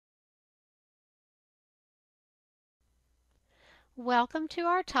Welcome to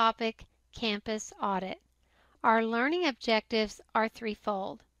our topic, Campus Audit. Our learning objectives are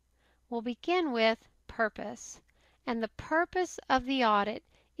threefold. We'll begin with purpose. And the purpose of the audit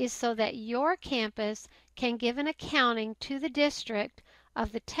is so that your campus can give an accounting to the district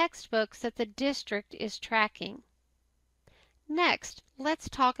of the textbooks that the district is tracking. Next, let's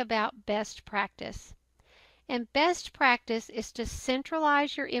talk about best practice. And best practice is to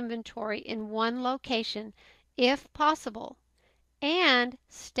centralize your inventory in one location if possible, and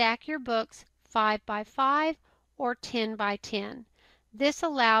stack your books 5 by 5 or 10 by 10. This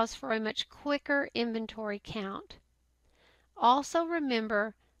allows for a much quicker inventory count. Also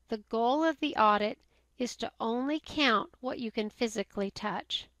remember, the goal of the audit is to only count what you can physically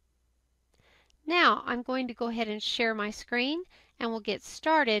touch. Now I'm going to go ahead and share my screen and we'll get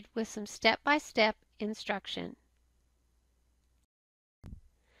started with some step-by-step instruction.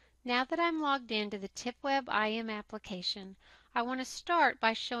 Now that I'm logged into the TIPWeb-IM application, I want to start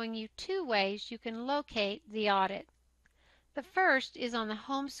by showing you two ways you can locate the audit. The first is on the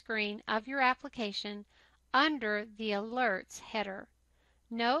home screen of your application under the Alerts header.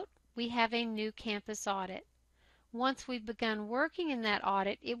 Note we have a new campus audit. Once we've begun working in that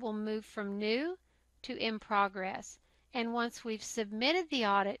audit, it will move from New to In Progress. And once we've submitted the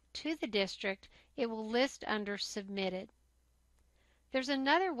audit to the district, it will list under Submitted. There's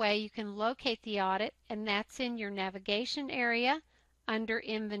another way you can locate the audit, and that's in your navigation area under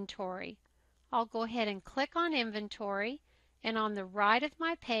Inventory. I'll go ahead and click on Inventory, and on the right of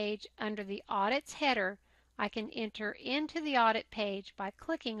my page under the Audits header, I can enter into the audit page by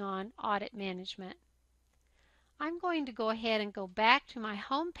clicking on Audit Management. I'm going to go ahead and go back to my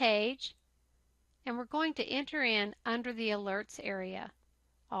home page, and we're going to enter in under the Alerts area.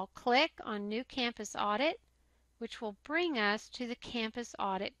 I'll click on New Campus Audit, which will bring us to the Campus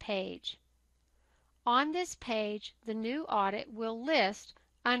Audit page. On this page, the new audit will list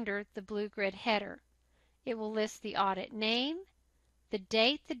under the blue grid header. It will list the audit name, the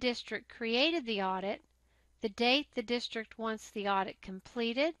date the district created the audit, the date the district wants the audit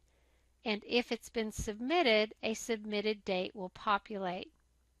completed, and if it's been submitted, a submitted date will populate.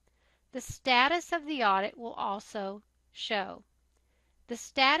 The status of the audit will also show. The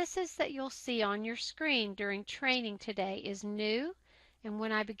statuses that you'll see on your screen during training today is New, and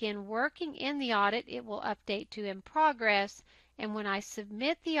when I begin working in the audit, it will update to In Progress, and when I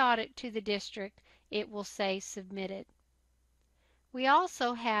submit the audit to the district, it will say Submitted. We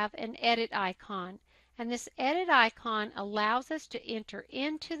also have an Edit icon, and this Edit icon allows us to enter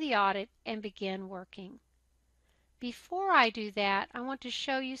into the audit and begin working. Before I do that, I want to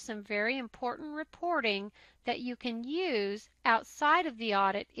show you some very important reporting that you can use outside of the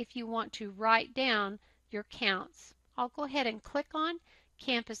audit if you want to write down your counts. I'll go ahead and click on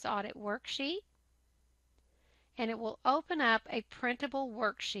Campus Audit Worksheet, and it will open up a printable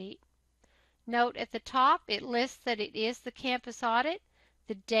worksheet. Note at the top it lists that it is the campus audit,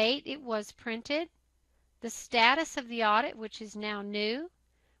 the date it was printed, the status of the audit, which is now New,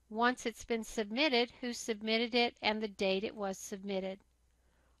 once it's been submitted, who submitted it, and the date it was submitted.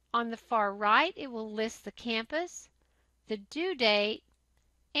 On the far right, it will list the campus, the due date,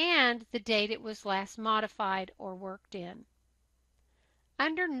 and the date it was last modified or worked in.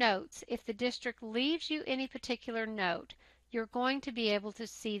 Under Notes, if the district leaves you any particular note, you're going to be able to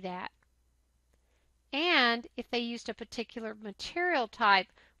see that. And if they used a particular material type,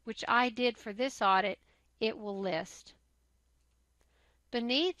 which I did for this audit, it will list.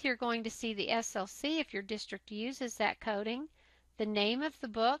 Beneath, you're going to see the SLC if your district uses that coding, the name of the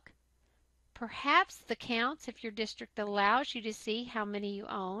book, perhaps the counts if your district allows you to see how many you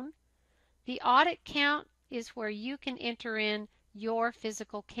own. The audit count is where you can enter in your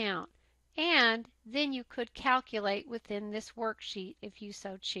physical count, and then you could calculate within this worksheet if you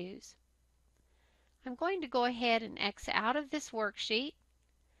so choose. I'm going to go ahead and X out of this worksheet,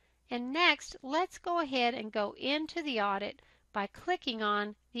 and next let's go ahead and go into the audit by clicking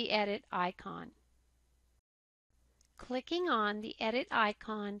on the Edit icon. Clicking on the Edit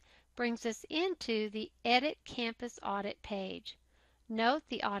icon brings us into the Edit Campus Audit page. Note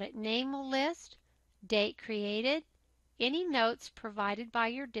the audit name will list, date created, any notes provided by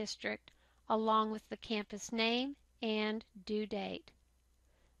your district, along with the campus name and due date.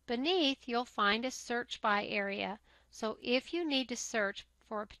 Beneath, you'll find a search by area, so if you need to search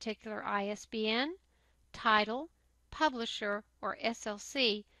for a particular ISBN, title, publisher, or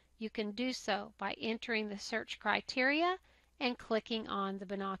SLC, you can do so by entering the search criteria and clicking on the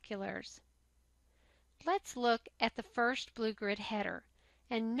binoculars. Let's look at the first blue grid header,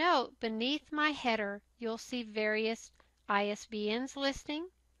 and note beneath my header you'll see various ISBNs listing,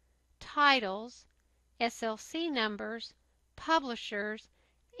 titles, SLC numbers, publishers,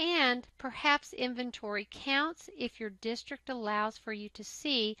 and perhaps inventory counts if your district allows for you to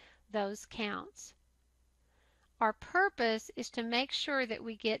see those counts. Our purpose is to make sure that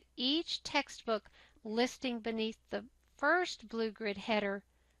we get each textbook listing beneath the first blue grid header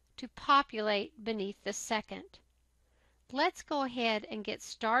to populate beneath the second. Let's go ahead and get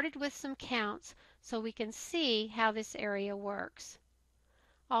started with some counts so we can see how this area works.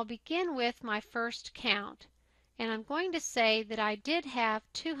 I'll begin with my first count, and I'm going to say that I did have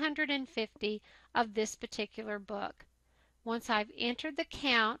 250 of this particular book. Once I've entered the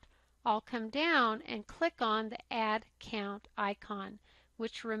count, I'll come down and click on the Add Count icon,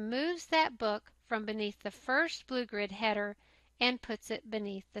 which removes that book from beneath the first blue grid header and puts it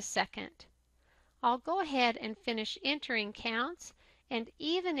beneath the second. I'll go ahead and finish entering counts, and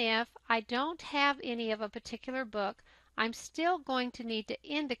even if I don't have any of a particular book, I'm still going to need to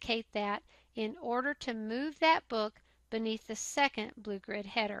indicate that in order to move that book beneath the second blue grid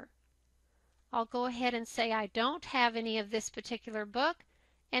header. I'll go ahead and say I don't have any of this particular book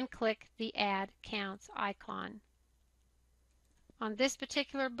and click the Add Counts icon. On this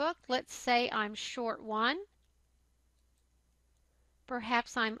particular book, let's say I'm short 1.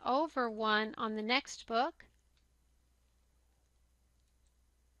 Perhaps I'm over 1 on the next book.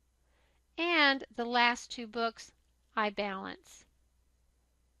 And the last 2 books I balance.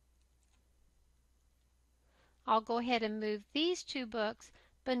 I'll go ahead and move these 2 books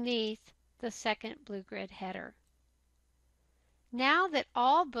beneath the second blue grid header. Now that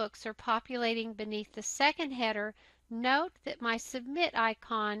all books are populating beneath the second header, note that my Submit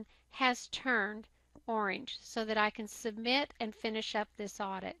icon has turned orange so that I can submit and finish up this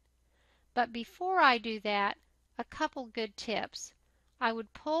audit. But before I do that, a couple good tips. I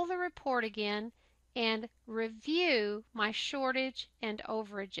would pull the report again and review my shortage and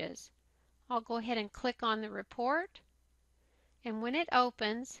overages. I'll go ahead and click on the report, and when it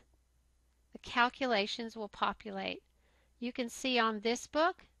opens, the calculations will populate. You can see on this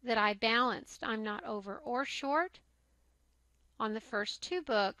book that I balanced. I'm not over or short on the first 2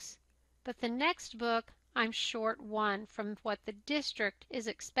 books, but the next book I'm short 1 from what the district is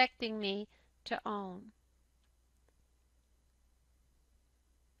expecting me to own.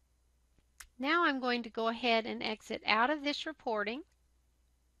 Now I'm going to go ahead and exit out of this reporting.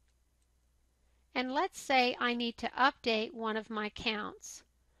 And let's say I need to update one of my counts.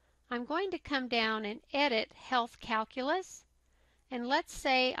 I'm going to come down and edit Health Calculus, and let's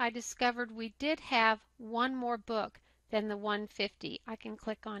say I discovered we did have one more book than the 150. I can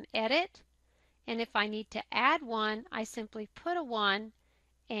click on Edit, and if I need to add one, I simply put a 1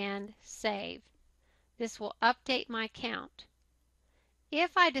 and save. This will update my count.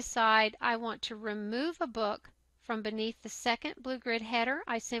 If I decide I want to remove a book from beneath the second blue grid header,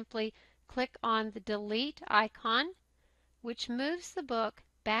 I simply click on the Delete icon, which moves the book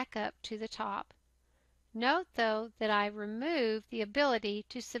back up to the top. Note, though, that I remove the ability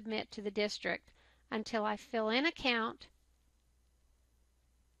to submit to the district until I fill in a count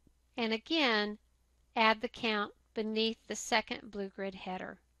and again add the count beneath the second blue grid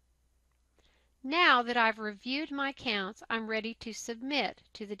header. Now that I've reviewed my counts, I'm ready to submit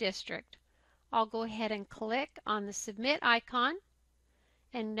to the district. I'll go ahead and click on the Submit icon,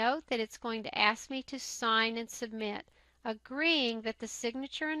 and note that it's going to ask me to sign and submit, agreeing that the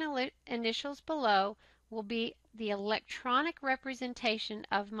signature and initials below will be the electronic representation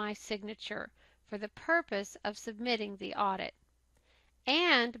of my signature for the purpose of submitting the audit.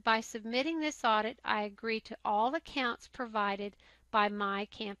 And by submitting this audit, I agree to all the counts provided by my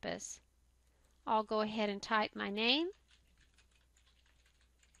campus. I'll go ahead and type my name,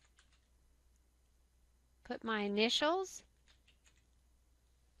 put my initials,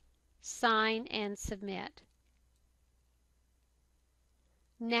 sign and submit.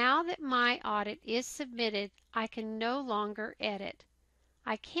 Now that my audit is submitted, I can no longer edit.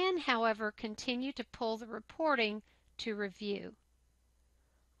 I can, however, continue to pull the reporting to review.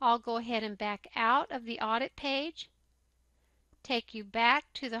 I'll go ahead and back out of the audit page, take you back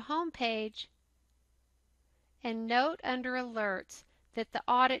to the home page, and note under alerts that the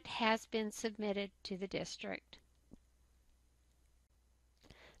audit has been submitted to the district.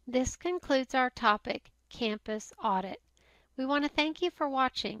 This concludes our topic, Campus Audit. We want to thank you for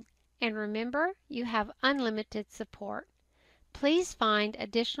watching, and remember, you have unlimited support. Please find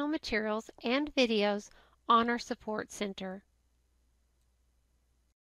additional materials and videos on our support center.